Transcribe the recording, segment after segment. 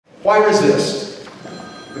Why resist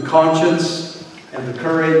the conscience and the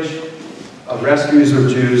courage of rescuers of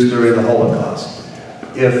Jews during the Holocaust?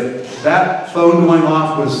 If that phone going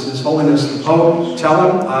off was His Holiness the Pope, tell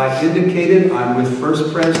him I indicated I'm with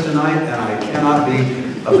First Pres tonight and I cannot be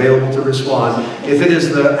available to respond. If it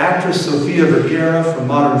is the actress Sofia Vergara from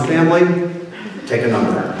Modern Family, take a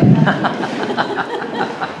number.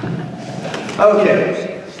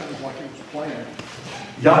 Okay.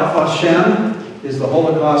 Yad Vashem is the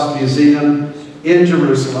Holocaust Museum in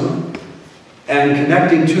Jerusalem, and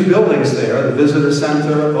connecting two buildings there, the visitor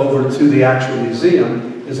center over to the actual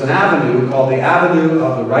museum, is an avenue called the Avenue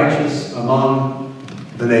of the Righteous Among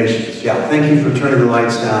the Nations. Yeah, thank you for turning the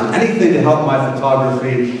lights down. Anything to help my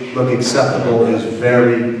photography look acceptable is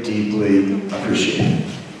very deeply appreciated.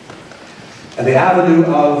 And the Avenue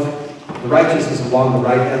of the Righteous is along the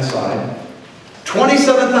right-hand side.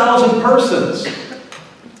 27,000 persons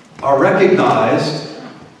are recognized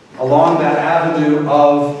along that Avenue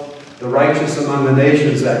of the Righteous Among the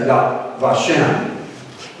Nations at Yad Vashem.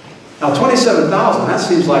 Now 27,000, that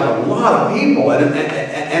seems like a lot of people, and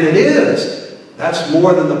it is. That's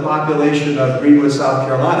more than the population of Greenwood, South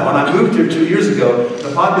Carolina. When I moved here 2 years ago,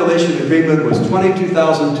 the population of Greenwood was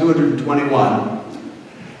 22,221.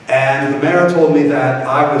 And the mayor told me that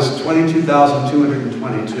I was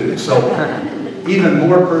 22,222. So even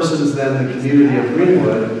more persons than the community of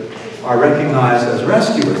Greenwood are recognized as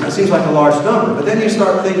rescuers. That seems like a large number. But then you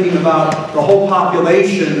start thinking about the whole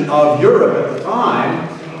population of Europe at the time,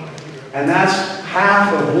 and that's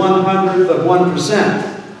half of 1/100th of 1%.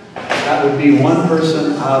 That would be one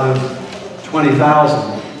person out of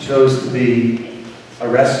 20,000 chose to be a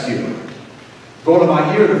rescuer. Golda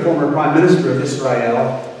Meir, the former Prime Minister of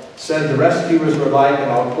Israel, said the rescuers were like, and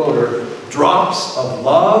I'll quote her, drops of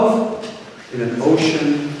love in an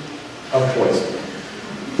ocean of poison.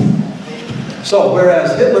 So,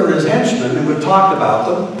 whereas Hitler and his henchmen, and we've talked about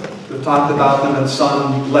them at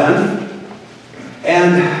some length,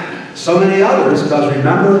 and so many others, because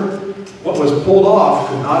remember, what was pulled off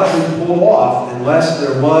could not have been pulled off unless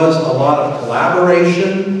there was a lot of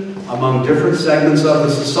collaboration among different segments of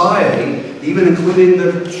the society, even including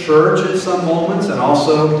the church at some moments, and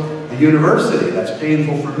also the university. That's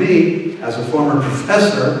painful for me as a former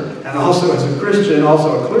professor, and also as a Christian,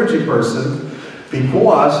 also a clergy person,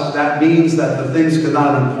 because that means that the things could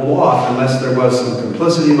not have been pulled off unless there was some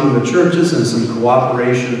complicity among the churches and some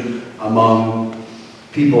cooperation among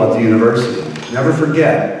people at the university. Never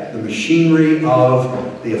forget, the machinery of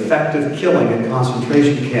the effective killing in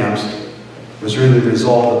concentration camps was really the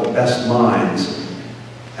result of the best minds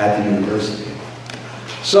at the university.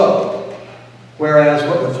 So, whereas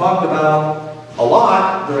what we've talked about a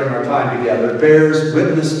lot during our time together bears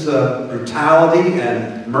witness to brutality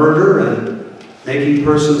and murder and making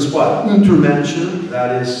persons what? Intermention,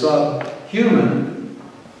 that is subhuman,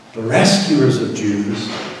 the rescuers of Jews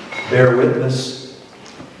bear witness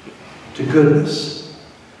to goodness.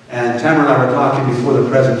 And Tamara and I were talking before the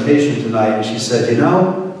presentation tonight, and she said, you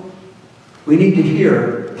know, we need to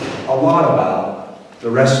hear a lot about the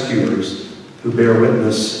rescuers who bear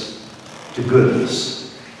witness to goodness.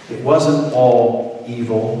 It wasn't all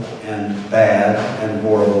evil and bad and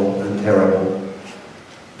horrible and terrible.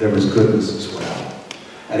 There was goodness as well.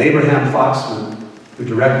 And Abraham Foxman, who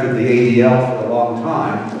directed the ADL for a long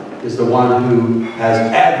time, is the one who has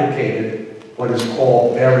advocated what is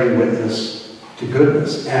called bearing witness to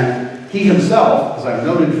goodness. And he himself, as I've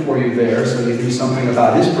noted for you there, so you knew something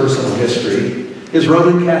about his personal history, his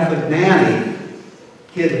Roman Catholic nanny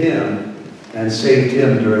hid him and saved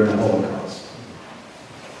him during the Holocaust.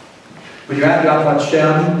 When you're at Yad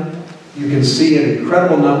Vashem, you can see an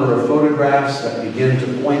incredible number of photographs that begin to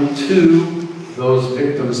point to those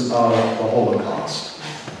victims of the Holocaust.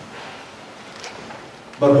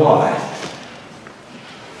 But why?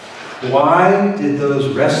 Why did those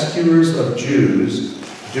rescuers of Jews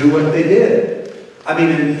do what they did? I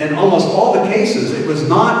mean, in almost all the cases, it was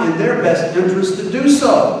not in their best interest to do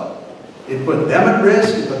so. It put them at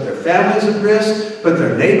risk, it put their families at risk, put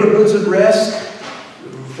their neighborhoods at risk.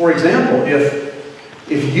 For example,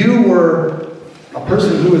 if you were a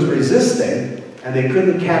person who was resisting and they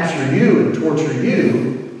couldn't capture you and torture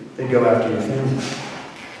you, they'd go after your family.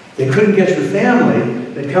 They couldn't get your family,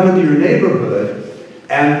 they'd come into your neighborhood,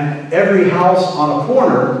 and every house on a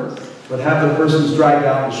corner would have the persons dragged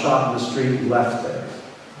out and shot in the street and left there.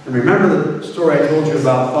 And remember the story I told you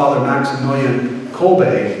about Father Maximilian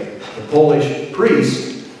Kolbe, the Polish priest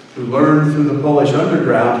who learned through the Polish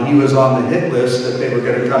underground he was on the hit list, that they were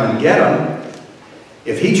going to come and get him.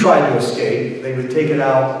 If he tried to escape, they would take it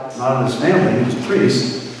out not on his family, he was a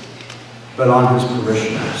priest, but on his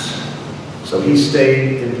parishioners. So he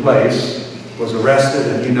stayed in place, was arrested,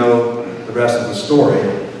 and you know the rest of the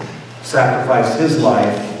story, sacrificed his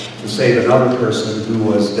life to save another person who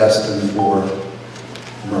was destined for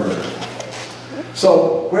murder.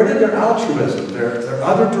 So where did their altruism, their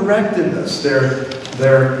other-directedness,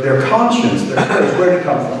 their conscience, their courage, where did it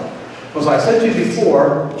come from? Well, as I said to you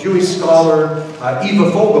before, Jewish scholar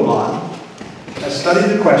Eva Fogelman has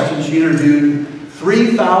studied the question. She interviewed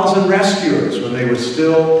 3,000 rescuers when they were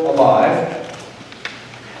still alive.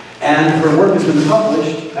 And her work has been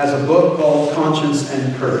published as a book called Conscience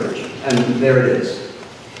and Courage. And there it is.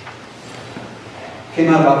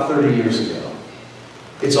 Came out about 30 years ago.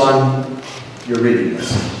 It's on your reading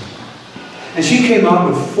list. And she came up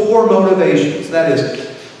with 4 motivations. That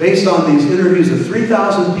is, based on these interviews of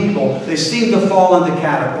 3,000 people, they seem to fall into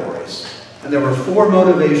categories. And there were 4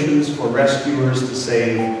 motivations for rescuers to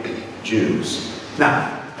save Jews.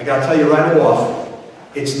 Now, I got to tell you right off,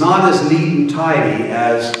 it's not as neat and tidy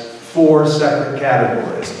as 4 separate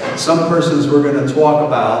categories. Some persons we're going to talk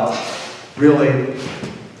about, really,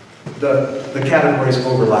 the categories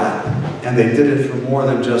overlap. And they did it for more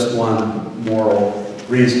than just one moral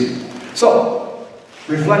reason. So,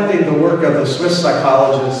 reflecting the work of the Swiss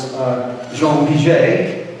psychologist Jean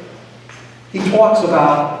Piaget, he talks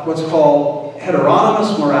about what's called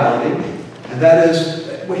heteronymous morality, and that is,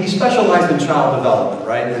 well, he specialized in child development,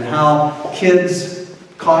 right? And how kids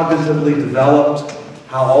cognitively developed,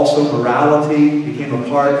 how also morality became a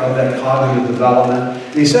part of that cognitive development.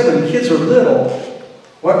 And he said when kids are little,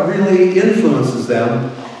 what really influences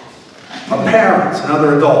them are parents and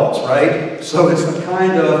other adults, right? So it's a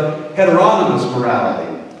kind of heteronymous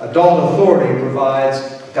morality. Adult authority provides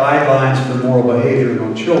guidelines for moral behavior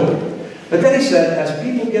among children. But then he said, as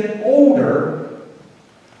people get older,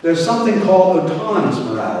 there's something called autonomous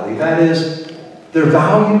morality. That is, their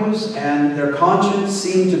values and their conscience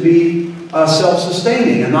seem to be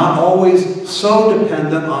self-sustaining and not always so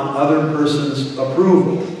dependent on other person's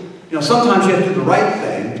approval. You know, sometimes you have to do the right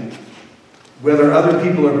thing, whether other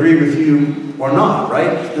people agree with you or not, right?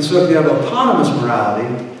 And so if you have autonomous morality,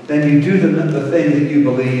 then you do the thing that you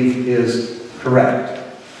believe is correct.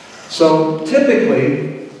 So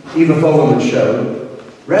typically, Eva Fogelman showed,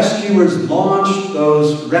 rescuers launched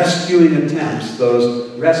those rescuing attempts,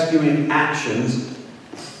 those rescuing actions,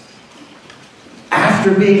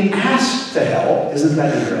 after being asked to help, isn't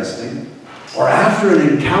that interesting? Or after an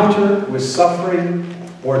encounter with suffering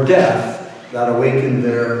or death that awakened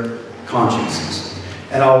their consciences.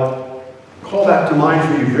 And I'll call that to mind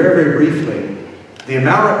for you very, very briefly. The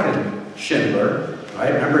American Schindler,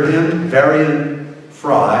 right? Remember him? Varian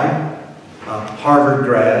Fry, Harvard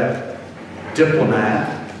grad,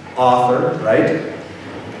 diplomat, author, right?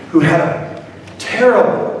 Who had a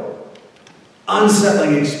terrible,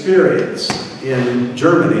 unsettling experience in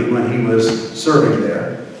Germany when he was serving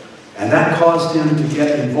there. And that caused him to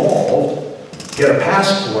get involved, get a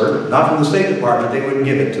passport, not from the State Department, they wouldn't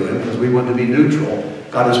give it to him because we wanted to be neutral.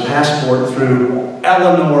 Got his passport through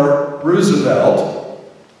Eleanor Roosevelt,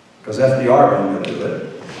 because FDR wanted to do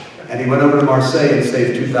it. And he went over to Marseille and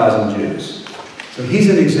saved 2,000 Jews. So he's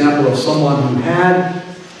an example of someone who had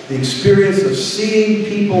the experience of seeing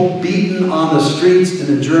people beaten on the streets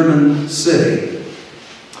in a German city.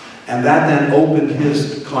 And that then opened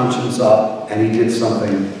his conscience up, and he did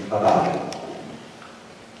something about it.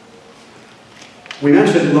 We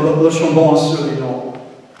mentioned Le Chambon-sur-Lignon,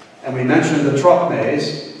 and we mentioned the truck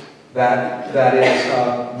maze, that is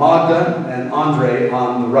Magda and Andre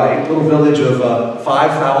on the right, little village of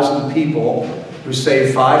 5,000 people who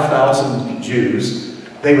saved 5,000 Jews.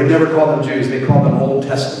 They would never call them Jews, they called them Old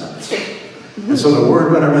Testaments. And so the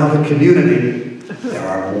word went around the community, there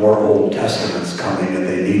are more Old Testaments coming and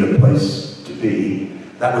they need a place to be.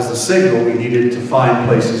 That was the signal we needed to find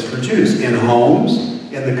places for Jews, in homes,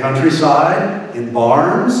 in the countryside, in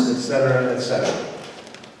barns, etc., etc.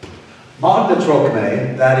 Magda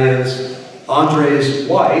Trocmé, that is Andre's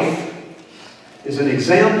wife, is an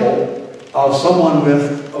example of someone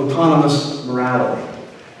with autonomous morality.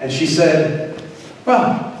 And she said,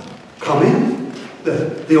 well, come in.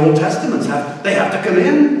 The Old Testaments, they have to come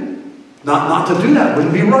in. Not to do that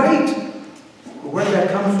wouldn't be right. Well, where did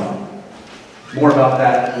that come from? More about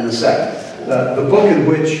that in a second. The book in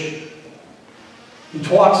which he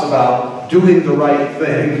talks about doing the right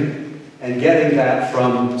thing and getting that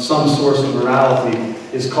from some source of morality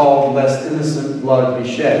is called Lest Innocent Blood Be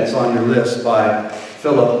Shed. It's on your list by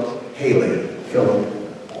Philip Haley. Philip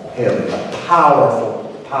Haley. A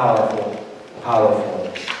powerful, powerful,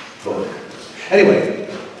 powerful book. Anyway,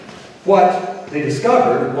 what they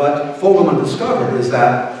discovered, what Fogelman discovered, is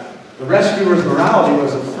that the rescuer's morality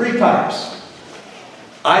was of 3 types: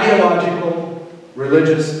 ideological,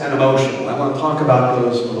 religious, and emotional. I want to talk about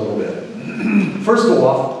those a little bit. First of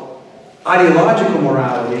all, ideological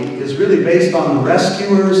morality is really based on the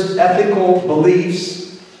rescuers' ethical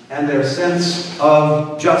beliefs and their sense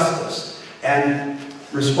of justice, and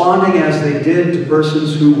responding as they did to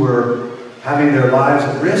persons who were having their lives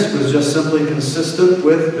at risk was just simply consistent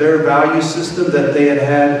with their value system that they had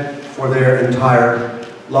had for their entire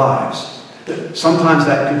lives. Sometimes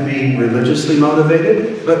that can be religiously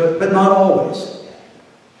motivated, but not always.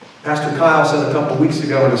 Pastor Kyle said a couple weeks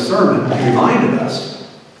ago in a sermon, he reminded us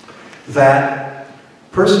that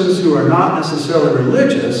persons who are not necessarily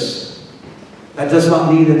religious, that does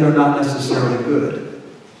not mean that they're not necessarily good.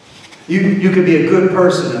 You could be a good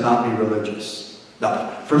person and not be religious. Now,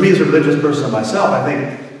 for me as a religious person myself, I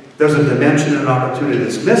think there's a dimension and opportunity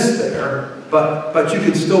that's missed there, but you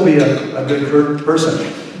can still be a good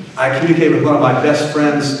person. I communicated with one of my best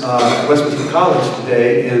friends at Westminster College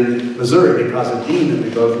today in Missouri because a dean that we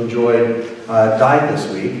both enjoyed died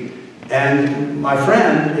this week. And my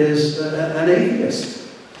friend is an atheist.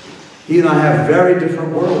 He and I have very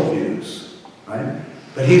different worldviews, right?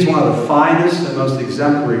 But he's one of the finest and most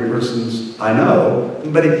exemplary persons I know.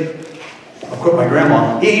 But I'll quote my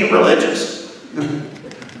grandma, he ain't religious.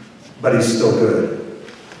 But he's still good.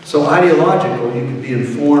 So ideological, you could be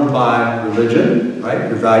informed by religion, right,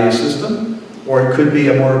 your value system, or it could be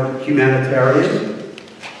a more humanitarian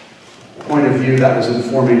point of view that was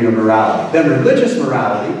informing your morality. Then religious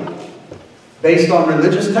morality, based on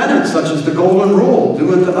religious tenets, such as the Golden Rule,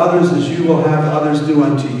 do unto others as you will have others do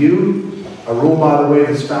unto you. A rule, by the way,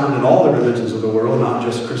 that's found in all the religions of the world, not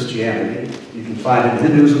just Christianity. You can find it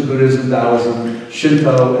in Hinduism, Buddhism, Taoism,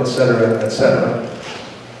 Shinto, etc., etc.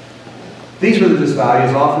 These religious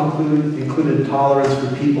values often included tolerance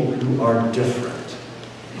for people who are different.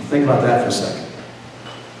 Think about that for a second.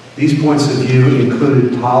 These points of view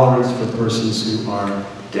included tolerance for persons who are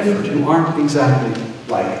different, who aren't exactly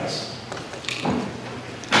like us.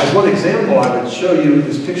 As one example, I would show you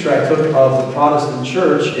this picture I took of the Protestant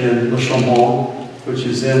church in Le Chambon, which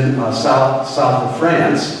is in south of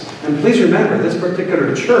France. And please remember, this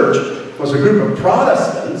particular church was a group of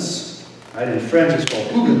Protestants. Right? In French, it's called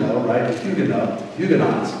Huguenot, right?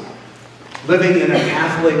 Huguenots, living in a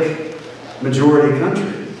Catholic majority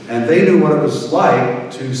country. And they knew what it was like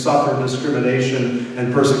to suffer discrimination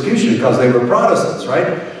and persecution because they were Protestants,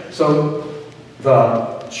 right? So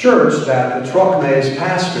the church that the Trocmés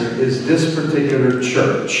pastor is this particular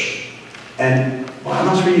church. And well, I'm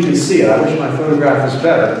not sure you can see it. I wish my photograph was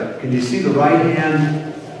better. Can you see the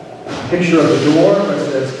right-hand picture of the door where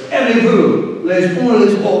it says, Aimez-vous les uns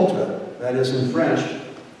les autres? That is in French,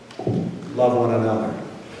 love one another.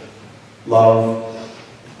 Love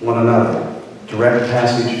one another. Direct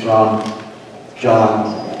passage from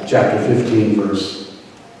John chapter 15, verse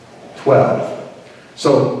 12.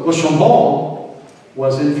 So, Le Chambon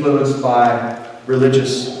was influenced by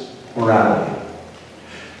religious morality.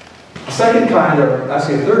 A second kind of,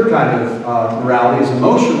 actually a third kind of morality is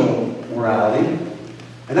emotional morality.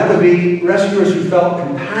 And that would be rescuers who felt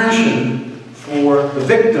compassion for the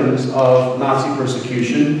victims of Nazi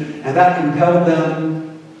persecution, and that compelled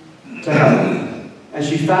them to help. And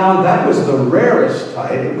she found that was the rarest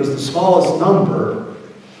type, it was the smallest number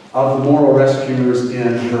of the moral rescuers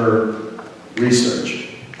in her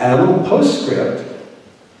research. And a little postscript,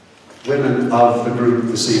 women of the group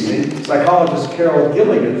this evening, psychologist Carol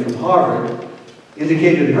Gilligan from Harvard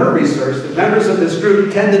indicated in her research that members of this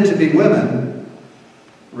group tended to be women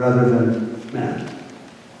rather than men.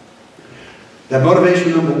 That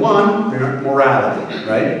motivation number one, morality,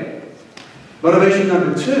 right? Motivation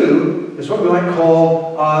number two is what we might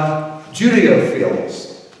call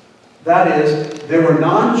Judeophils. That is, there were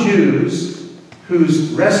non-Jews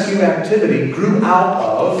whose rescue activity grew out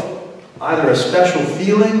of either a special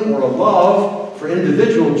feeling or a love for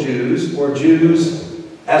individual Jews or Jews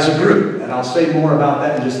as a group. And I'll say more about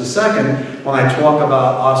that in just a second when I talk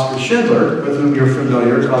about Oskar Schindler, with whom you're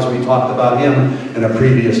familiar because we talked about him in a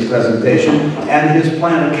previous presentation, and his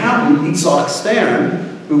plant accountant, Itzhak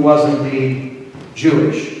Stern, who was indeed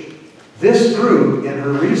Jewish. This group, in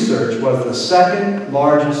her research, was the second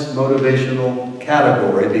largest motivational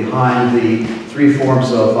category behind the three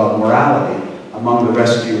forms of morality among the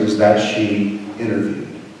rescuers that she interviewed.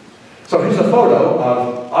 So here's a photo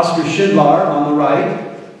of Oskar Schindler on the right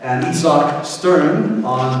and Itzhak Stern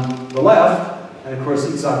on the left. And of course,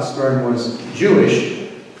 Itzhak Stern was Jewish.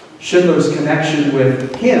 Schindler's connection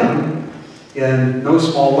with him, in no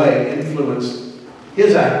small way, influenced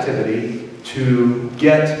his activity to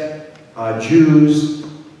get Jews'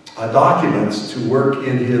 documents to work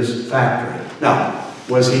in his factory. Now,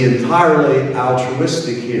 Was he entirely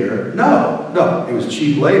altruistic here? No, no, it was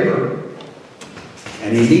cheap labor,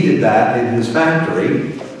 and he needed that in his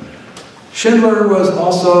factory. Schindler was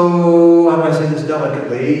also, how do I say this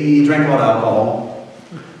delicately, he drank a lot of alcohol,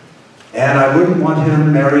 and I wouldn't want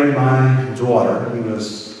him marrying my daughter. He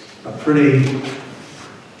was a pretty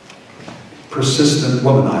persistent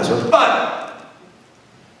womanizer. But,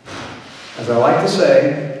 as I like to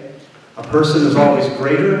say, a person is always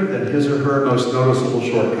greater than his or her most noticeable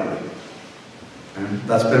shortcoming. And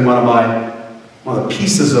that's been one of the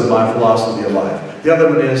pieces of my philosophy of life. The other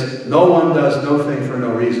one is, no one does no thing for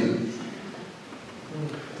no reason.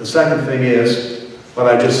 The second thing is, what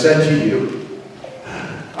I just said to you,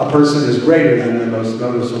 a person is greater than their most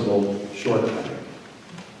noticeable shortcoming.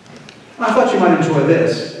 And I thought you might enjoy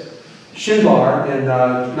this. Schindler, in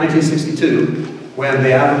 1962, when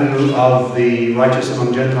the Avenue of the Righteous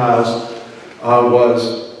Among Gentiles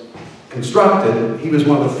was constructed, he was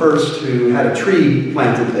one of the first who had a tree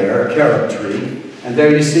planted there, a carob tree. And there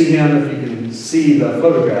you see him, if you can see the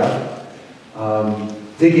photograph,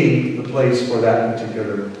 digging the place for that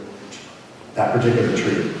particular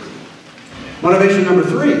tree. Motivation number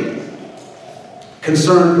 3,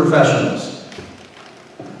 concerned professionals.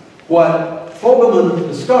 What Fogelman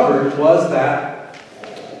discovered was that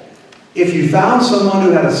if you found someone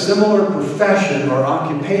who had a similar profession or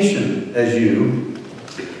occupation as you,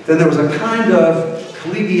 then there was a kind of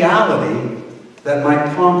collegiality that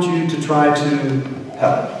might prompt you to try to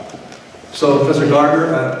help. So Professor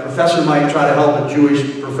Gardner, a professor might try to help a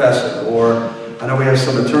Jewish professor, or I know we have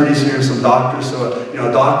some attorneys here and some doctors, so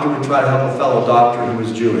a doctor would try to help a fellow doctor who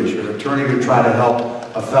was Jewish, or an attorney would try to help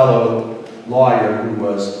a fellow lawyer who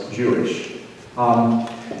was Jewish.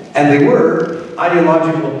 And they were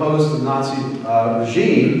ideologically opposed to the Nazi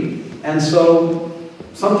regime, and so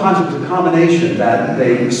sometimes it was a combination that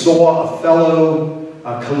they saw a fellow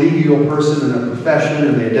collegial person in a profession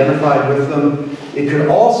and they identified with them. It could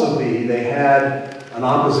also be they had an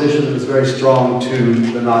opposition that was very strong to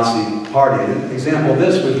the Nazi party. An example of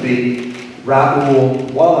this would be Raoul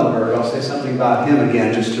Wallenberg. I'll say something about him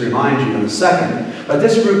again just to remind you in a second. But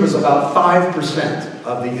this group was about 5%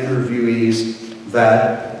 of the interviewees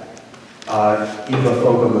that Eva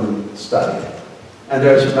Fogelman studied. And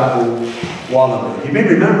there's Raoul Wallenberg. You may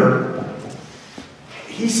remember,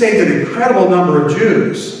 he saved an incredible number of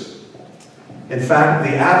Jews. In fact,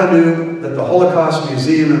 the avenue that the Holocaust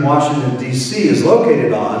Museum in Washington, D.C. is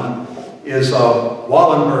located on is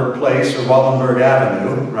Wallenberg Place, or Wallenberg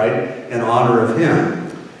Avenue, right, in honor of him.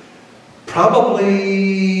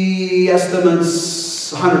 Probably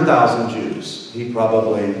estimates 100,000 Jews he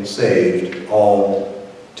probably saved all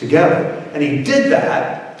together. And he did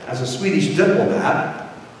that as a Swedish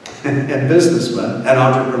diplomat and businessman and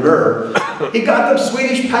entrepreneur. He got them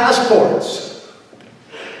Swedish passports.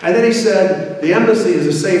 And then he said, the embassy is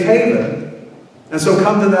a safe haven, and so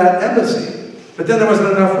come to that embassy. But then there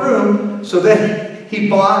wasn't enough room, so then he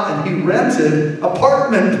bought and he rented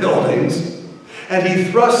apartment buildings, and he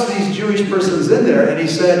thrust these Jewish persons in there, and he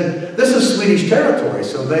said, this is Swedish territory,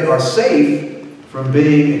 so they are safe from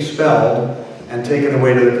being expelled and taken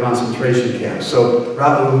away to the concentration camps. So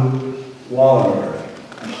Raoul Wallenberg.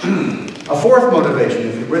 A fourth motivation,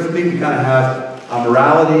 if you're with me, we kind of have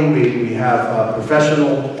morality, we have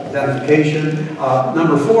professional identification.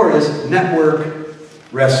 Number 4 is network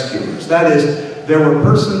rescuers. That is, there were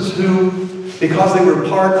persons who, because they were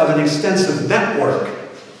part of an extensive network,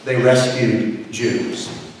 they rescued Jews.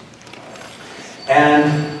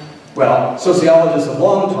 And, well, sociologists have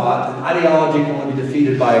long taught that ideology can only be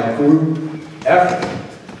defeated by a group effort.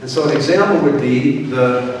 And so an example would be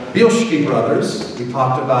the Bielski brothers. We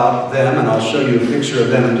talked about them, and I'll show you a picture of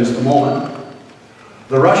them in just a moment.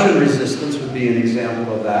 The Russian resistance would be an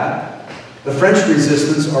example of that. The French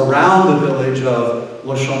resistance around the village of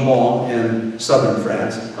Le Chambon in southern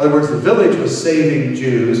France. In other words, the village was saving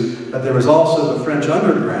Jews, but there was also the French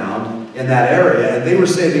underground in that area, and they were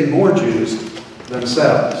saving more Jews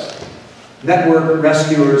themselves. Network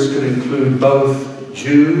rescuers could include both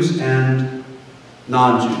Jews and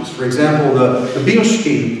non-Jews. For example, the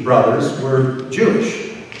Bielski brothers were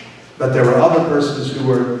Jewish, but there were other persons who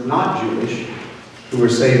were not Jewish who were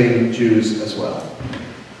saving Jews as well.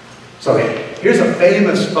 So here's a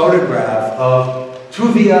famous photograph of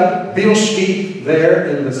Tuvia Bielski there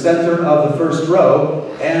in the center of the first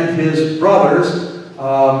row, and his brothers,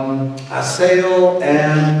 Asael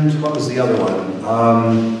and, what was the other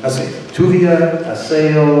one? Let's see, Tuvia,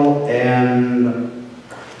 Asael, and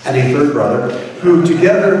a third brother, who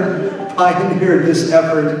together pioneered this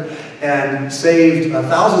effort and saved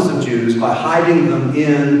thousands of Jews by hiding them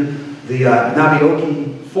in the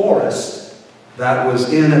Nabioki forest that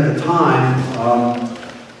was in, at the time,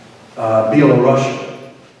 Belarus.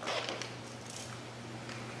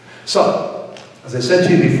 So, as I said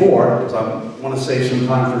to you before, because I want to save some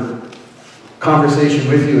time for conversation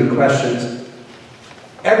with you and questions,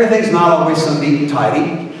 everything's not always so neat and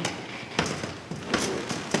tidy.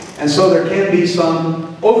 And so there can be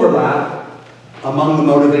some overlap among the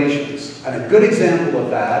motivations. And a good example of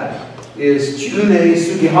that is Chihune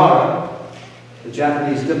Sugihara, the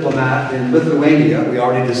Japanese diplomat in Lithuania. We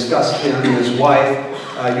already discussed him and his wife,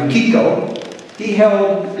 Yukiko. He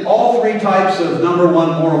held all three types of number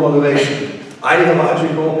one moral motivation: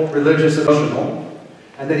 ideological, religious, emotional.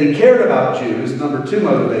 And that he cared about Jews, number two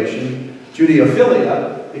motivation,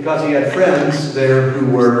 Judeophilia, because he had friends there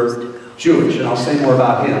who were Jewish. And I'll say more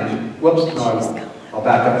about him. Whoops, no, I won't. I'll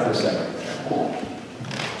back up for a second.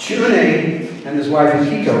 Chihune and his wife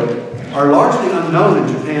Yukiko are largely unknown in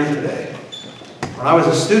Japan today. When I was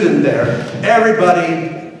a student there, everybody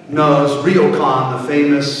knows Ryokan, the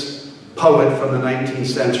famous poet from the 19th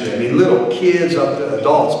century. I mean, little kids up to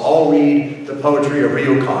adults all read the poetry of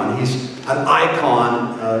Ryokan. He's an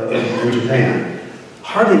icon in Japan.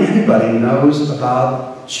 Hardly anybody knows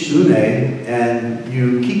about Chihune and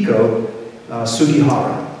Yukiko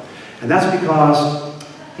Sugihara. And that's because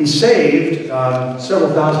he saved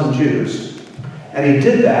several thousand Jews, and he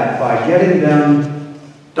did that by getting them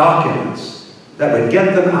documents that would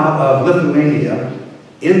get them out of Lithuania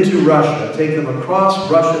into Russia, take them across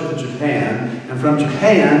Russia to Japan, and from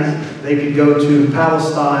Japan they could go to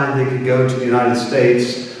Palestine, they could go to the United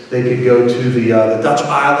States, they could go to the Dutch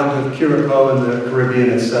island of Curacao in the Caribbean,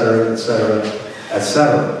 etc., etc.,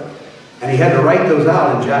 etc. And he had to write those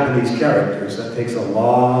out in Japanese characters. That takes a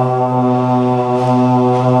long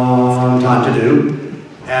time to do.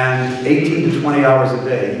 And 18 to 20 hours a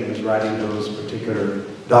day he was writing those particular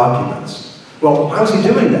documents. Well, why was he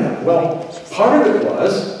doing that? Well, part of it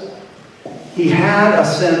was he had a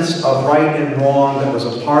sense of right and wrong that was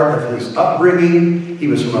a part of his upbringing. He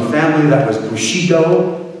was from a family that was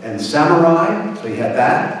Bushido and samurai, so he had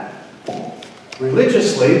that.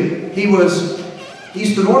 Religiously, he was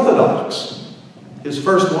Eastern Orthodox. His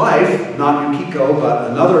first wife, not Yukiko,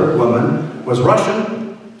 but another woman, was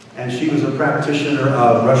Russian, and she was a practitioner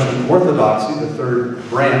of Russian Orthodoxy, the third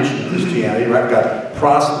branch of Christianity. Right? We've got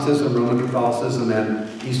Protestantism, Roman Catholicism, and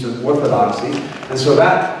Eastern Orthodoxy. And so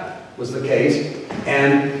that was the case.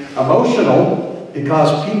 And emotional,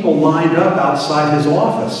 because people lined up outside his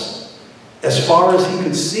office, as far as he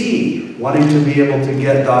could see, wanting to be able to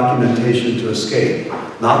get documentation to escape.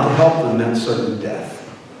 Not to help them meant certain death.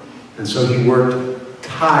 And so he worked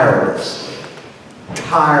tirelessly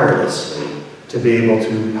to be able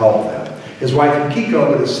to help them. His wife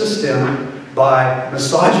Yukiko would assist him by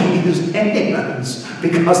massaging his hands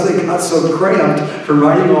because they got so cramped from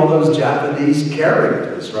writing all those Japanese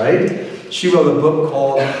characters, right? She wrote a book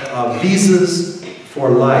called Visas for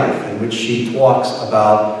Life, in which she talks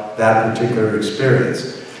about that particular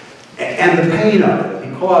experience. And the pain of it,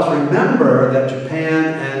 because remember that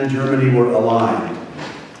Japan and Germany were aligned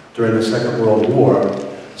during the Second World War.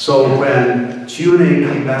 So when Chihune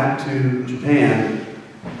came back to Japan,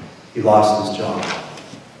 he lost his job.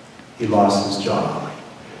 He lost his job.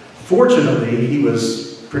 Fortunately, he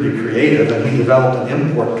was pretty creative and he developed an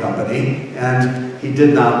import company, and he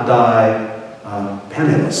did not die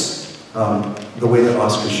penniless, the way that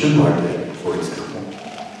Oskar Schindler did, for example.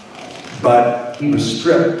 But he was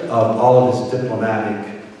stripped of all of his diplomatic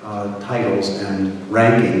titles and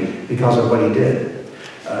ranking because of what he did.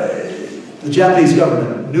 The Japanese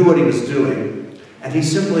government knew what he was doing, and he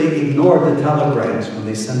simply ignored the telegrams when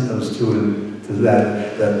they sent those to him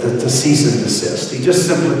to cease and desist. He just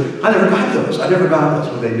simply, I never got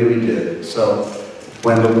those when they knew he did. So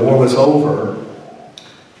when the war was over,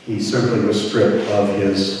 he simply was stripped of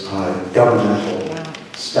his governmental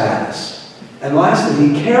status. And lastly,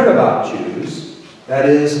 he cared about Jews, that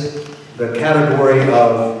is, the category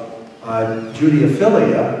of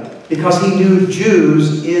Judeophilia, because he knew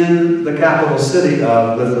Jews in the capital city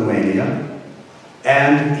of Lithuania,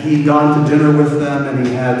 and he'd gone to dinner with them and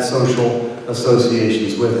he had social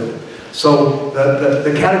associations with them. So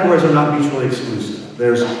the categories are not mutually exclusive.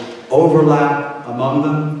 There's overlap among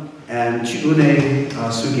them, and Chihune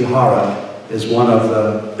Sugihara is one of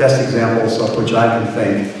the best examples of which I can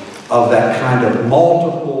think of that kind of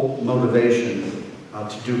multiple motivation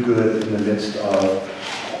to do good in the midst of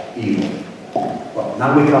evil. Well,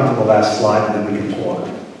 now we come to the last slide and then we can talk.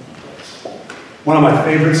 One of my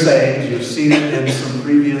favorite sayings, you've seen it in some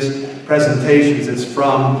previous presentations, it's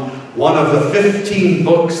from one of the 15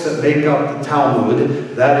 books that make up the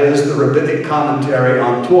Talmud, that is the rabbinic commentary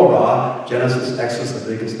on Torah, Genesis, Exodus,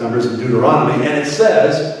 Leviticus, Numbers, and Deuteronomy, and it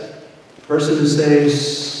says, the person who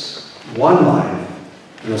saves one life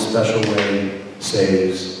in a special way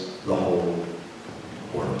saves the whole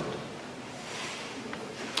world.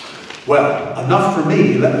 Well, enough for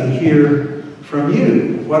me. Let me hear from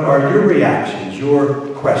you. What are your reactions, your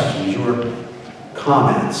questions, your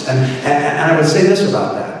comments? And I would say this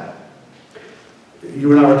about that.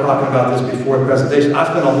 You and I were talking about this before the presentation. I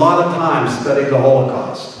spent a lot of time studying the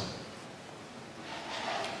Holocaust.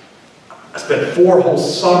 I spent 4 whole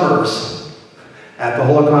summers at the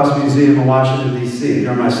Holocaust Museum in Washington, D.C.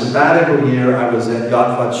 During my sabbatical year, I was at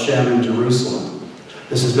Yad Vashem in Jerusalem.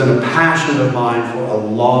 This has been a passion of mine for a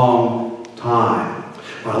long time.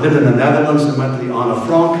 When I lived in the Netherlands and went to the Anne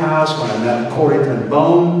Frank house, when I met Corrie ten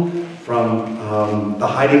Boom from The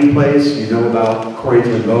Hiding Place. You know about Corrie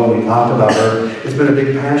ten Boom, we talked about her. It's been a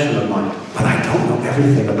big passion of mine, but I don't know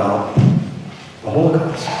everything about the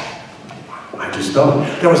Holocaust. I just don't.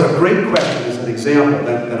 There was a great question as an example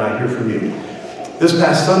that I hear from you. This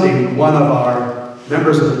past Sunday, one of our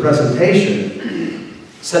members of the presentation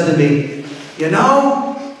said to me, you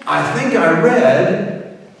know, I think I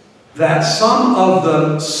read that some of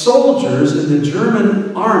the soldiers in the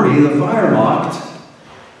German army, the Wehrmacht,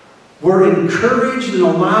 were encouraged and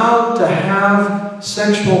allowed to have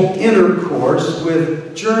sexual intercourse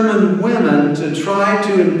with German women to try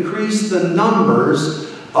to increase the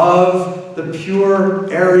numbers of the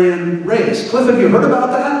pure Aryan race. Cliff, have you heard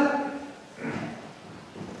about that?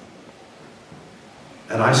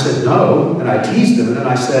 And I said no, and I teased him, and then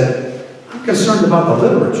I said, I'm concerned about the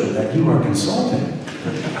literature that you are consulting.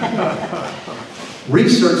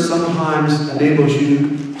 Research sometimes enables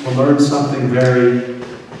you to learn something very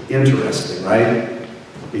interesting, right?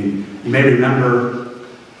 You may remember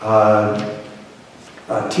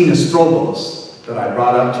Tina Strobels, that I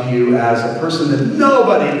brought up to you as a person that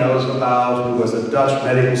nobody knows about, who was a Dutch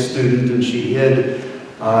medical student, and she hid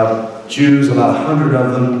Jews, about 100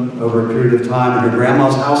 of them, over a period of time in her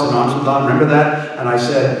grandma's house in Amsterdam. Remember that? And I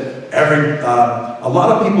said, a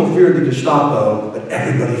lot of people feared the Gestapo, but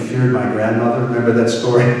everybody feared my grandmother. Remember that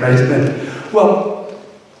story? Right? Well,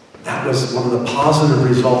 that was one of the positive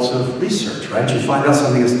results of research, right? You find out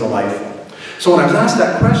something that's delightful. So when I was asked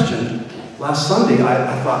that question last Sunday,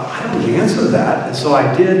 I thought, I don't know the answer to that. And so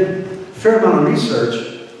I did a fair amount of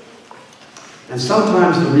research. And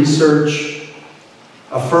sometimes the research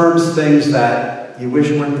affirms things that you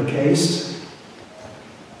wish weren't the case,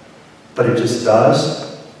 but it just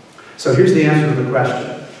does. So here's the answer to the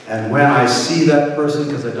question. And when I see that person,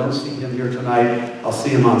 because I don't see him here tonight, I'll see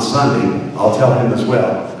him on Sunday, I'll tell him as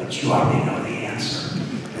well. But you already know the answer.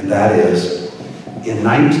 And that is, in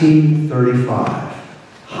 1935,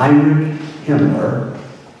 Heinrich Himmler,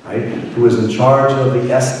 right, who was in charge of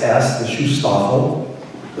the SS, the Schutzstaffel,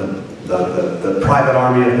 the private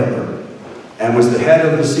army of Hitler, and was the head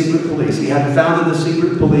of the secret police. He hadn't founded the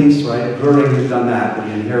secret police, right? Goering had done that, but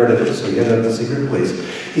he inherited it, so he headed up the secret police.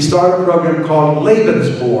 He started a program called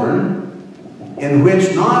Lebensborn, in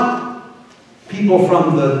which not people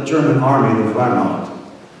from the German army, the Wehrmacht,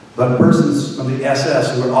 but persons from the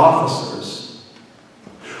SS who were officers,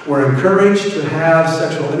 were encouraged to have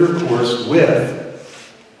sexual intercourse with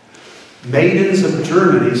maidens of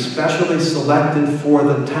Germany, specially selected for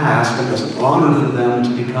the task. It was an honor for them to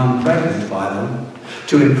become pregnant by them,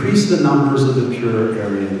 to increase the numbers of the pure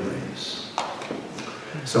Aryan race.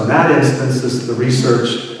 So in that instance, the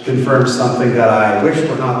research confirms something that I wish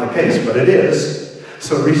were not the case, but it is.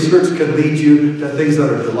 So research can lead you to things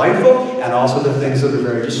that are delightful and also to things that are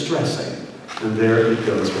very distressing. And there it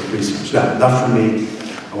goes with research. Now, enough from me.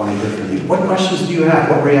 I want to hear from you. What questions do you have?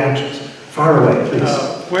 What reactions? Fire away, please.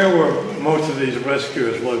 Where were most of these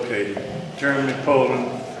rescuers located? Germany, Poland?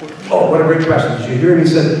 Oh, what a great question. Did you hear me? He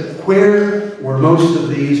said, where were most of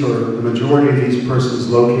these, or the majority of these persons,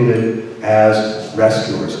 located as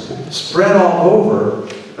rescuers? Spread all over,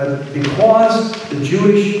 but because the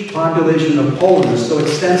Jewish population of Poland is so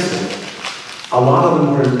extensive, a lot of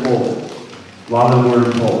them were in Poland. A lot of them were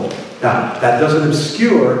in Poland. Now, that doesn't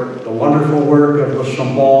obscure the wonderful work of Le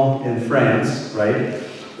Chambon in France, right?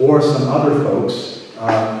 Or some other folks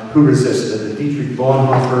who resisted, the Dietrich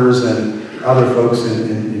Bonhoeffers and other folks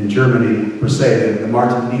in Germany, per se, the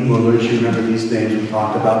Martin Niemöllers, you remember these names we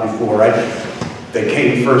talked about before, right? They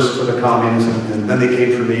came first for the communism, and then they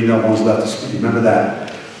came for me, no one was left to speak. Remember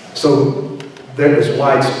that? So there was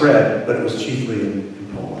widespread, but it was chiefly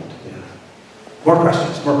in Poland. Yeah. More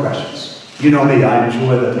questions, more questions. You know me, I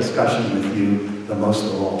enjoy the discussion with you the most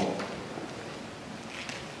of all.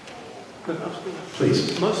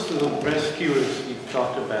 Please. Most of the rescuers you've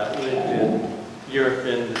talked about lived in Europe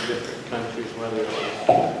and the different countries, whether it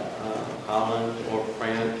was Holland or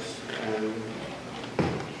France,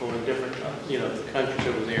 or different, the countries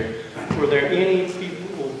over there. Were there any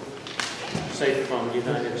people, say from the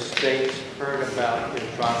United States, heard about the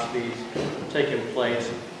atrocities taking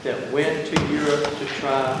place that went to Europe to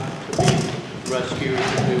try to be rescuers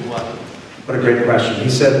and do what? What a great question. He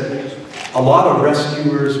said a lot of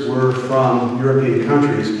rescuers were from European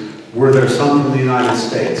countries. Were there some from the United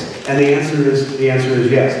States? And the answer is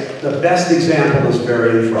yes. The best example is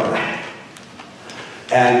Barry Fry.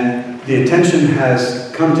 And the attention has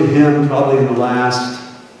come to him probably in the last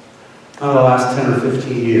 10 or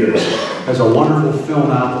 15 years. There's a wonderful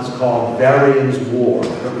film out that's called Varian's War. I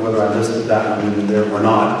don't know whether I listed that one in there or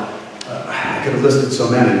not. I could have listed so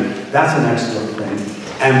many. That's an excellent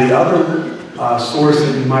thing. And the other source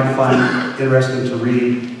that you might find interesting to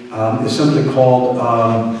read is simply called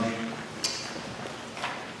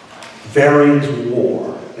Varian's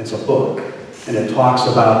War. It's a book, and it talks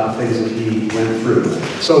about the things that he went through.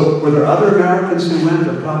 So were there other Americans who went?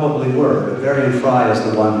 There probably were, but Varian Fry is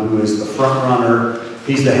the one who is the front runner.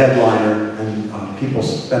 He's the headliner, and people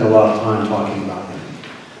spend a lot of time talking about him.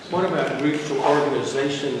 What about groups or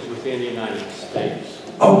organizations within the United States?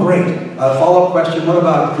 Oh, great. Follow-up question, what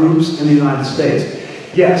about groups in the United States?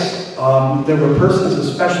 Yes, there were persons,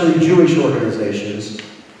 especially Jewish organizations.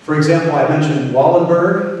 For example, I mentioned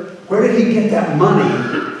Wallenberg. Where did he get that money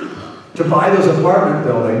to buy those apartment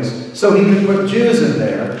buildings so he could put Jews in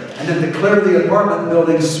there and then declare the apartment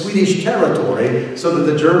buildings Swedish territory so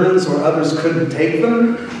that the Germans or others couldn't take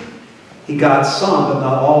them? He got some, but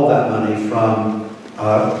not all of that money from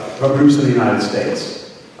groups in the United States.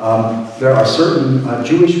 There are certain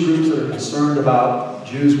Jewish groups that are concerned about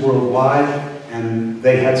Jews worldwide, and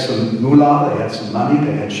they had some moolah, they had some money,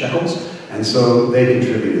 they had shekels, and so they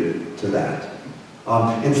contributed to that.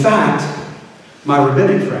 In fact, my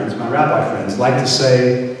rabbinic friends, my rabbi friends, like to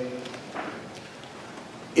say,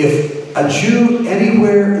 if a Jew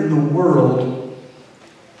anywhere in the world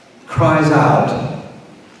cries out,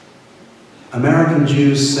 American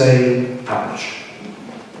Jews say, ouch.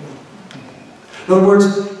 In other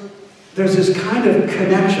words, there's this kind of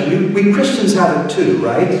connection. I mean, we Christians have it too,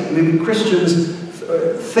 right? I mean, we Christians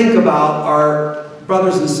think about our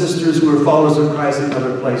brothers and sisters who are followers of Christ in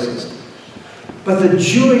other places. But the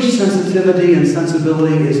Jewish sensitivity and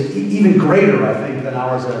sensibility is even greater, I think, than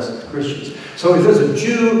ours as Christians. So if there's a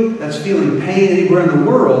Jew that's feeling pain anywhere in the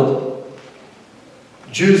world,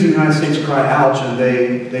 Jews in the United States cry ouch, and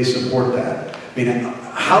they support that. I mean,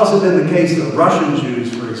 how's it been the case that Russian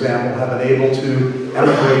Jews, for example, have been able to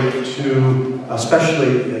emigrate to,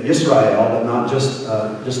 especially Israel, but not just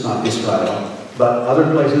not Israel, but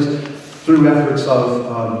other places, through efforts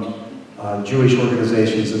of Jewish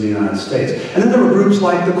organizations in the United States. And then there were groups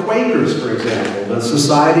like the Quakers, for example, the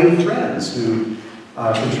Society of Friends, who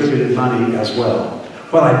contributed money as well.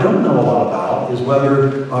 What I don't know a lot about is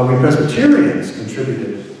whether we Presbyterians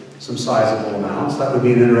contributed some sizable amounts. That would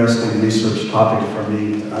be an interesting research topic for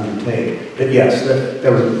me to undertake. But yes,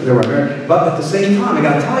 there were Americans. But at the same time, I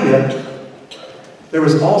got to tell you, there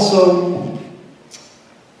was also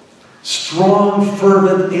strong,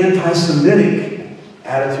 fervent, anti-Semitic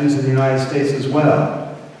attitudes in the United States as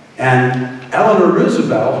well. And Eleanor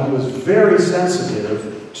Roosevelt, who was very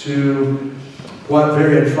sensitive to what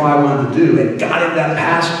Varian Fry wanted to do, and got him that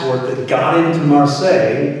passport that got him to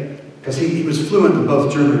Marseille, because he was fluent in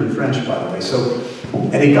both German and French, by the way. So,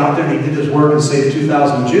 and he got there and he did his work and saved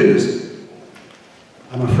 2,000 Jews.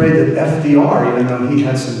 I'm afraid that FDR, even though he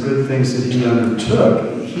had some good things that he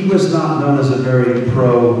undertook, he was not known as a very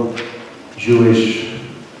pro-Jewish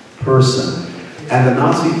person. And the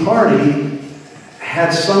Nazi Party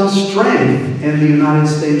had some strength in the United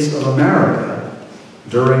States of America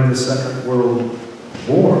during the Second World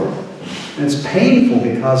War. And it's painful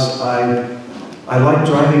because I like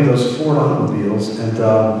driving those Ford automobiles, and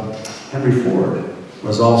Henry Ford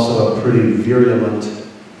was also a pretty virulent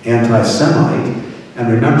anti-Semite. And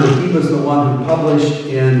remember, he was the one who published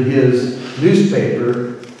in his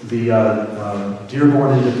newspaper, the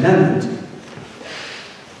Dearborn Independent,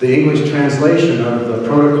 the English translation of the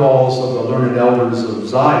Protocols of the Learned Elders of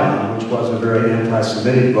Zion, which was a very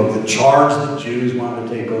anti-Semitic book that charged that Jews wanted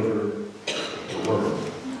to take over the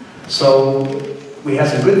world. So we had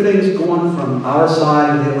some good things going from our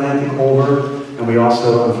side of the Atlantic over, and we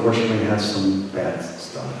also, unfortunately, had some bad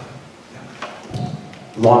stuff. Yeah.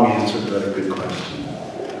 Long answer, but a good question.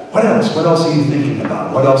 What else? What else are you thinking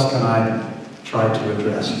about? What else can I try to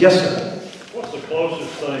address? Yes, sir? What's the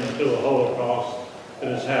closest thing to a Holocaust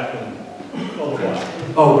that has happened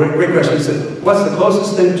Oh, great question. He said, what's the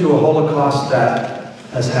closest thing to a Holocaust that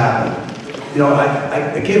has happened? You know,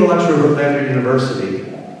 I gave a lecture at Lander University,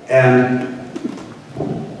 and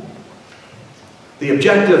the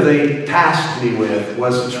objective they tasked me with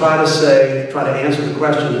was to try to answer the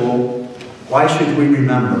question, well, why should we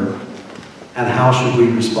remember, and how should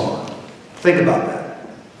we respond? Think about that.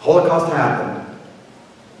 Holocaust happened.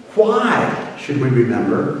 Why should we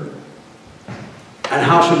remember, and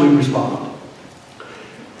how should we respond?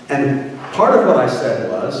 And part of what I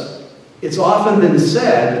said was, it's often been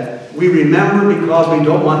said, we remember because we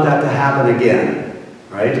don't want that to happen again,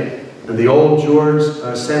 right? And the old George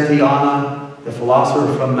Santayana, the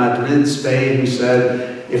philosopher from Madrid, Spain, who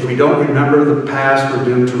said, if we don't remember the past, we're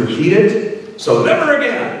doomed to repeat it, so never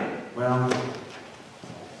again. Well,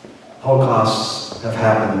 Holocausts have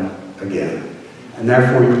happened again. And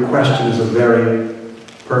therefore, your question is a very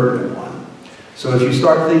pertinent one. So if you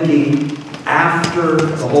start thinking after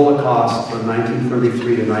the Holocaust from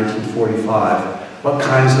 1933 to 1945, what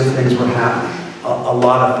kinds of things were happening? A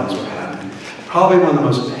lot of things were happening. Probably one of the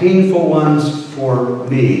most painful ones for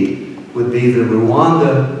me would be the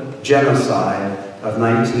Rwanda genocide of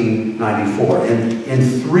 1994.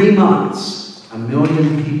 In 3 months, 1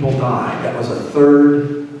 million people died. That was a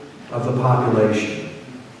third of the population.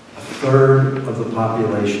 A third of the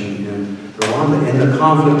population in Rwanda, in the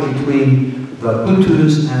conflict between the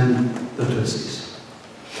Hutus and the Tutsis.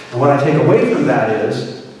 And what I take away from that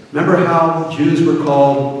is, remember how Jews were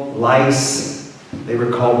called lice, they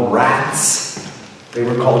were called rats, they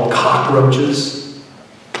were called cockroaches.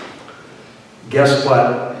 Guess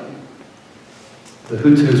what? The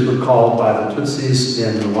Hutus were called by the Tutsis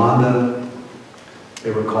in Rwanda,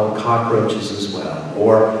 they were called cockroaches as well.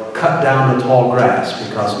 Or cut down the tall grass,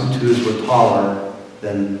 because Hutus were taller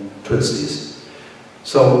than Tutsis.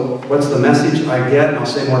 So what's the message I get? And I'll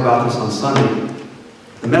say more about this on Sunday.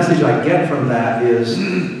 The message I get from that is,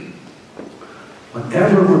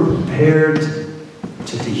 whenever we're prepared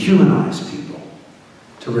to dehumanize people,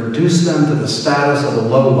 to reduce them to the status of a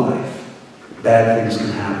lowlife, bad things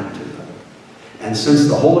can happen to them. And since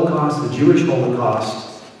the Holocaust, the Jewish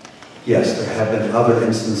Holocaust, yes, there have been other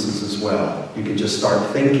instances as well. You can just start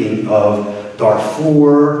thinking of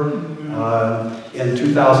Darfur. In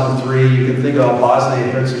 2003, you can think of Bosnia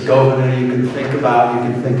and Herzegovina, you can think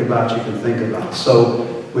about.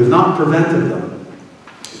 So we've not prevented them.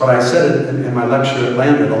 But I said it in my lecture at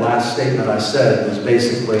Lander, the last statement I said was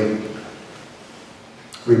basically,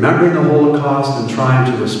 remembering the Holocaust and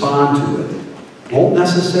trying to respond to it won't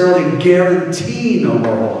necessarily guarantee no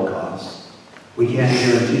more Holocaust. We can't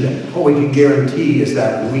guarantee that. What we can guarantee is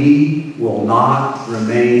that we will not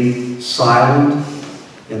remain silent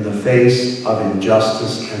in the face of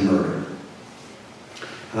injustice and murder.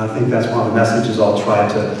 And I think that's one of the messages I'll try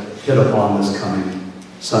to hit upon this coming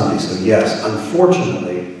Sunday. So yes,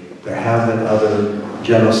 unfortunately, there have been other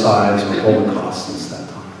genocides or Holocausts since that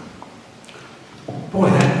time. Boy,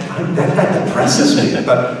 that depresses me.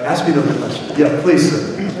 But ask me another question. Yeah, please,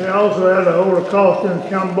 sir. They also had a Holocaust in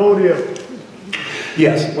Cambodia.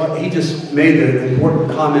 Yes, well, he just made the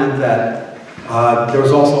important comment that there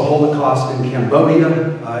was also a Holocaust in Cambodia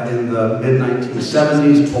in the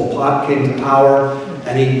mid-1970s. Pol Pot came to power,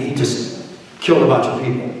 and he just killed a bunch of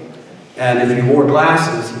people. And if you wore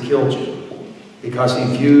glasses, he killed you, because he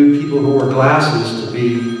viewed people who wore glasses to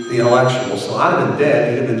be the intellectuals. So I'd have been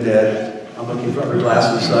dead, he'd have been dead. I'm looking for other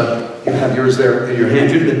glasses. You have yours there in your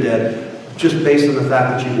hand. You'd have been dead, just based on the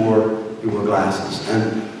fact that you wore glasses.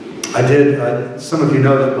 And I did, some of you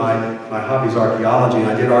know that my hobby is archaeology, and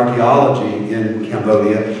I did archaeology in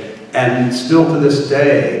Cambodia, and still to this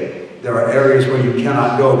day, there are areas where you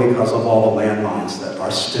cannot go because of all the landmines that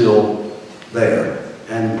are still there.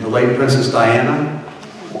 And the late Princess Diana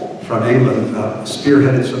from England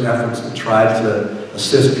spearheaded some efforts to try to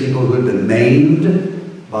assist people who had been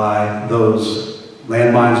maimed by those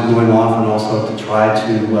landmines going off, and also to try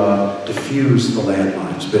to defuse the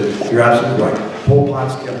landmines. But you're absolutely right. Pol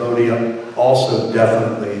Pot's Cambodia, also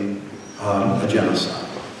definitely a genocide.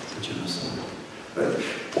 But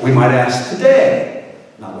we might ask today,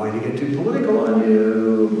 not wanting to get too political on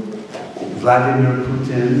you, Vladimir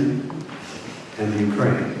Putin and the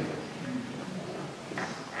Ukraine.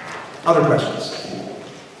 Other questions?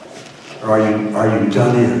 Or are you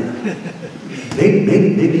done in?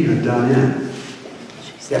 Maybe you're done in.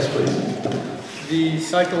 Yes, please. The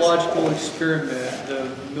psychological experiment, the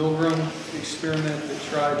Milgram experiment that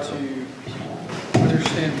tried to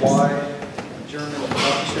understand why German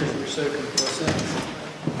officers were so complicit.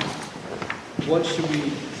 What should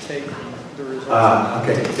we take from the results?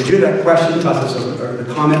 Okay. Did you hear that question? The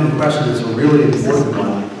comment and question is a really important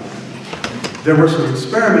one. there were some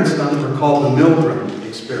experiments done that were called the Milgram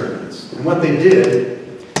experiments. And what they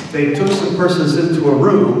did, they took some persons into a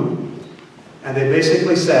room, and they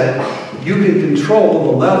basically said, you can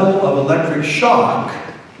control the level of electric shock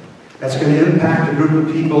that's going to impact a group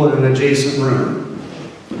of people in an adjacent room.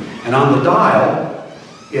 And on the dial,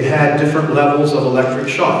 it had different levels of electric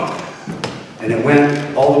shock. And it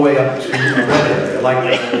went all the way up to a red area,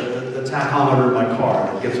 like the tachometer in my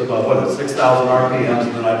car. It gets above, what is it, 6,000 RPMs,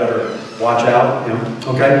 and then I better watch out, you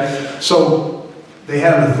know, okay? So they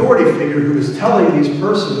had an authority figure who was telling these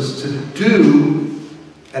persons to do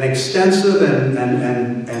an extensive and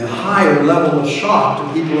higher level of shock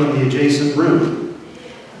to people in the adjacent room.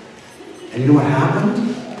 And you know what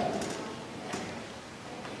happened?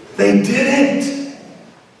 They did it!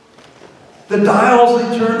 The dials,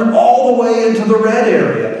 they turned all the way into the red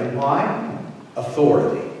area. And why?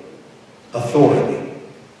 Authority. Authority.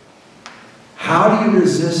 How do you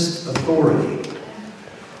resist authority?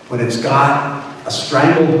 When it's got a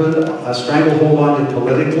stranglehold on you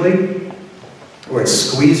politically, or it's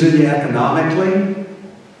squeezing you economically,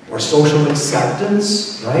 or social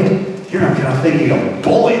acceptance, right? Here I'm kind of thinking of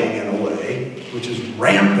bullying in a way, which is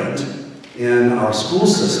rampant in our school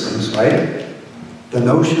systems, right? The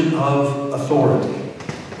notion of authority.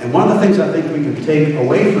 And one of the things I think we can take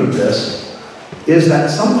away from this is that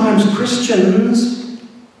sometimes Christians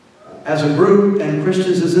as a group and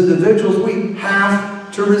Christians as individuals, we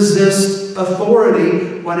have to resist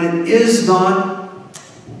authority when it is not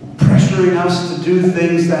pressuring us to do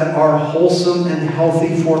things that are wholesome and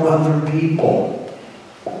healthy for other people.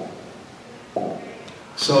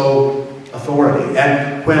 So, authority.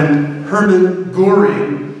 And when Hermann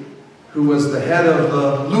Göring, who was the head of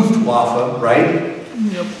the Luftwaffe, right?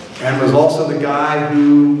 Yep. And was also the guy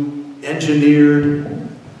who engineered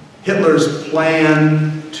Hitler's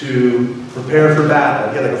plan to prepare for battle.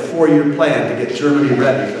 He had like a 4-year plan to get Germany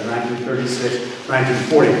ready from 1936 to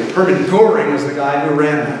 1940. Hermann Göring was the guy who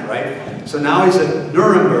ran that, right? So now he's at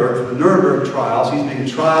Nuremberg for the Nuremberg trials. He's being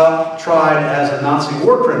tried as a Nazi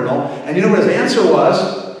war criminal. And you know what his answer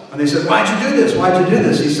was? When they said, why'd you do this? Why'd you do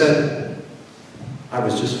this? He said, I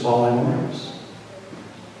was just following orders.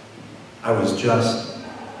 I was just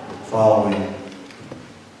following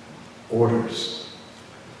orders.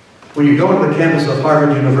 When you go to the campus of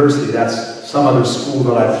Harvard University, that's some other school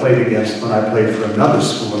that I played against when I played for another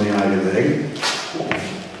school in the Ivy League.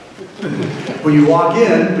 When you walk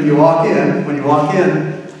in,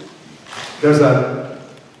 there's a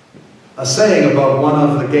saying above one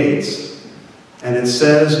of the gates, and it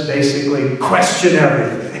says basically, question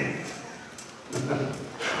everything.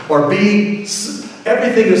 Or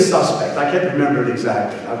everything is suspect. I can't remember it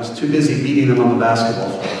exactly. I was too busy beating them on the basketball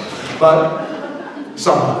floor. But,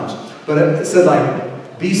 sometimes. But it said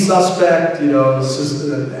like, be suspect, you know,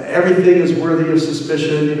 everything is worthy of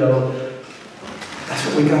suspicion, you know. That's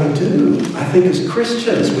what we got to do. I think as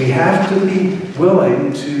Christians, we have to be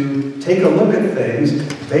willing to take a look at things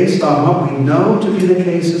based on what we know to be the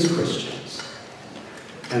case as Christians.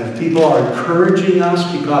 And if people are encouraging us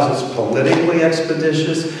because it's politically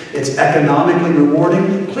expeditious, it's economically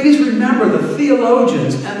rewarding, please remember the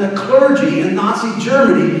theologians and the clergy in Nazi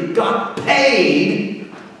Germany got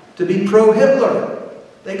paid to be pro-Hitler.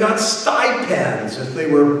 They got stipends if they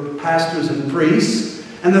were pastors and priests.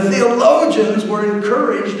 And the theologians were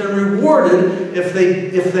encouraged and rewarded if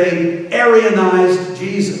they Aryanized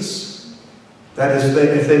Jesus. That is,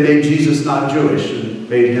 if they made Jesus not Jewish and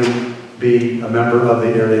made him be a member of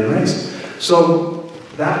the Aryan race. So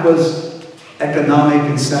that was economic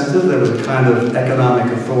incentive. There was a kind of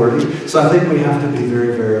economic authority. So I think we have to be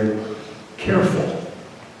very, very careful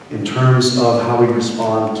in terms of how we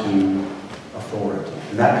respond to authority.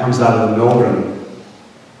 And that comes out of the Milgram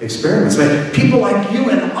experiments. I mean, people like you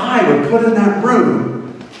and I were put in that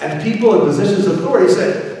room, and people in positions of authority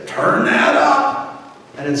said, turn that up.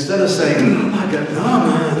 And instead of saying, I'm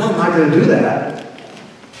not going to do that,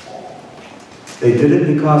 they did it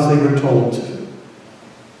because they were told to.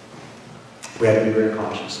 We have to be very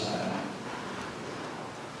cautious of that.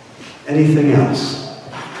 Anything else?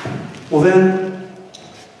 Well then,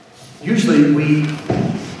 usually we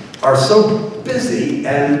are so busy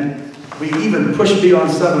and we even push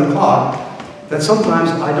beyond 7 o'clock that sometimes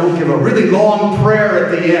I don't give a really long prayer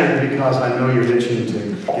at the end because I know you're itching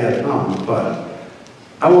to get home. But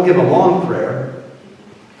I won't give a long prayer.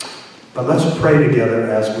 But let's pray together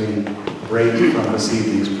as we break from this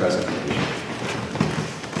evening's presentation.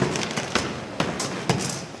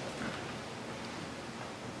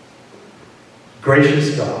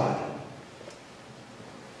 Gracious God,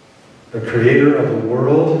 the creator of the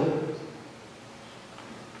world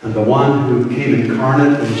and and the one who came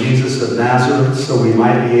incarnate in Jesus of Nazareth so we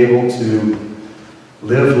might be able to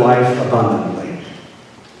live life abundantly.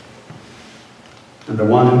 And the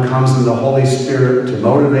one who comes in the Holy Spirit to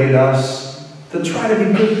motivate us to try to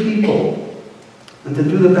be good people and to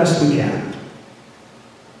do the best we can.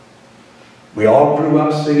 We all grew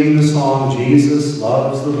up singing the song, Jesus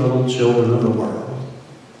loves the little children of the world.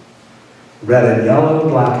 Red and yellow,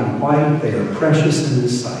 black and white, they are precious in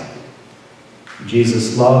His sight.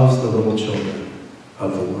 Jesus loves the little children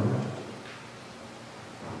of the world.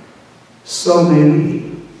 So may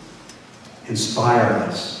we inspire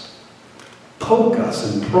us, poke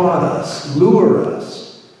us and prod us, lure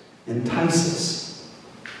us, entice us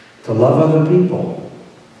to love other people,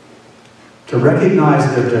 to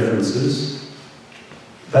recognize their differences,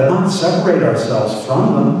 but not separate ourselves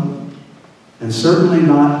from them, and certainly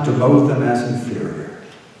not demote them as inferior.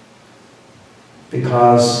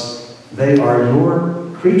 Because they are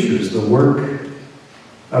your creatures, the work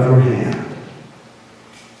of your hand.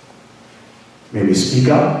 May we speak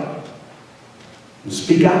up and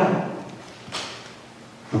speak out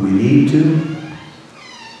when we need to,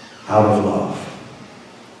 out of love.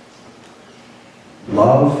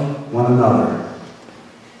 Love one another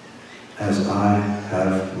as I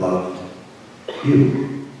have loved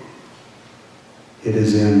you. It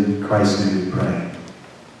is in Christ's name we pray.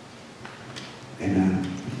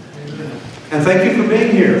 Amen. And thank you for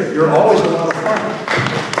being here. You're always a lot of